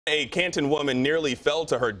A Canton woman nearly fell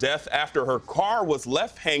to her death after her car was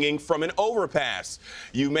left hanging from an overpass.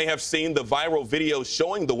 You may have seen the viral video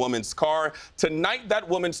showing the woman's car. Tonight, that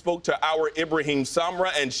woman spoke to our Ibrahim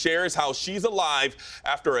Samra and shares how she's alive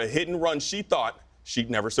after a hit and run she thought she'd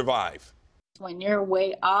never survive. When you're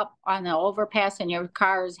way up on the overpass and your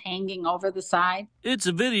car is hanging over the side. It's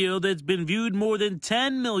a video that's been viewed more than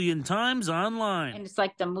 10 million times online. And it's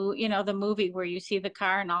like the movie where you see the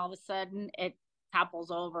car and all of a sudden it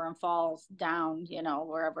topples over and falls down,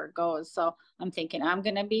 wherever it goes. So I'm thinking I'm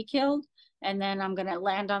going to be killed and then I'm going to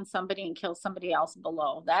land on somebody and kill somebody else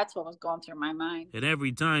below. That's what was going through my mind. And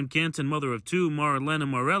every time Canton mother of two, Marlena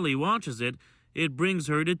Morelli, watches it, it brings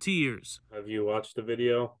her to tears. Have you watched the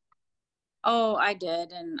video? Oh, I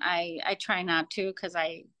did. And I try not to because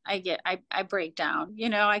I break down.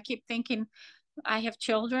 I keep thinking I have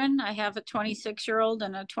children. I have a 26-year-old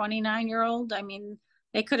and a 29-year-old. I mean,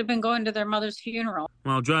 they could have been going to their mother's funeral.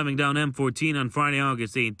 While driving down M14 on Friday,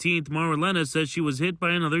 August 18th, Marlena says she was hit by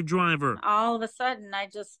another driver. All of a sudden, I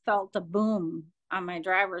just felt a boom on my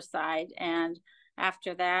driver's side. And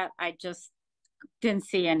after that, I just didn't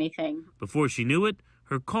see anything. Before she knew it,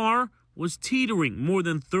 her car was teetering more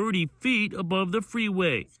than 30 feet above the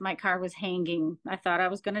freeway. My car was hanging. I thought I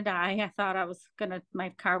was going to die. I thought my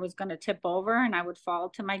car was going to tip over and I would fall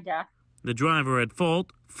to my death. The driver at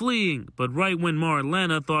fault, fleeing, but right when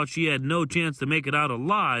Marlena thought she had no chance to make it out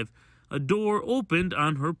alive, a door opened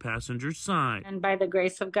on her passenger side. And by the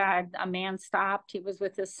grace of God, a man stopped. He was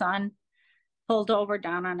with his son, pulled over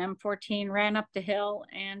down on M14, ran up the hill,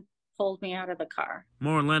 and pulled me out of the car.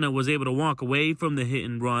 Marlena was able to walk away from the hit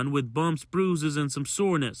and run with bumps, bruises, and some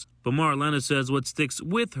soreness. But Marlena says what sticks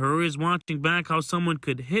with her is watching back how someone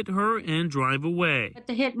could hit her and drive away. At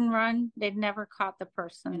the hit and run, they'd never caught the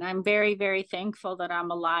person. And I'm very, very thankful that I'm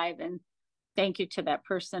alive. And thank you to that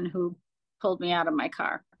person who pulled me out of my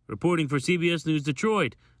car. Reporting for CBS News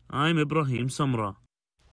Detroit, I'm Ibrahim Samra.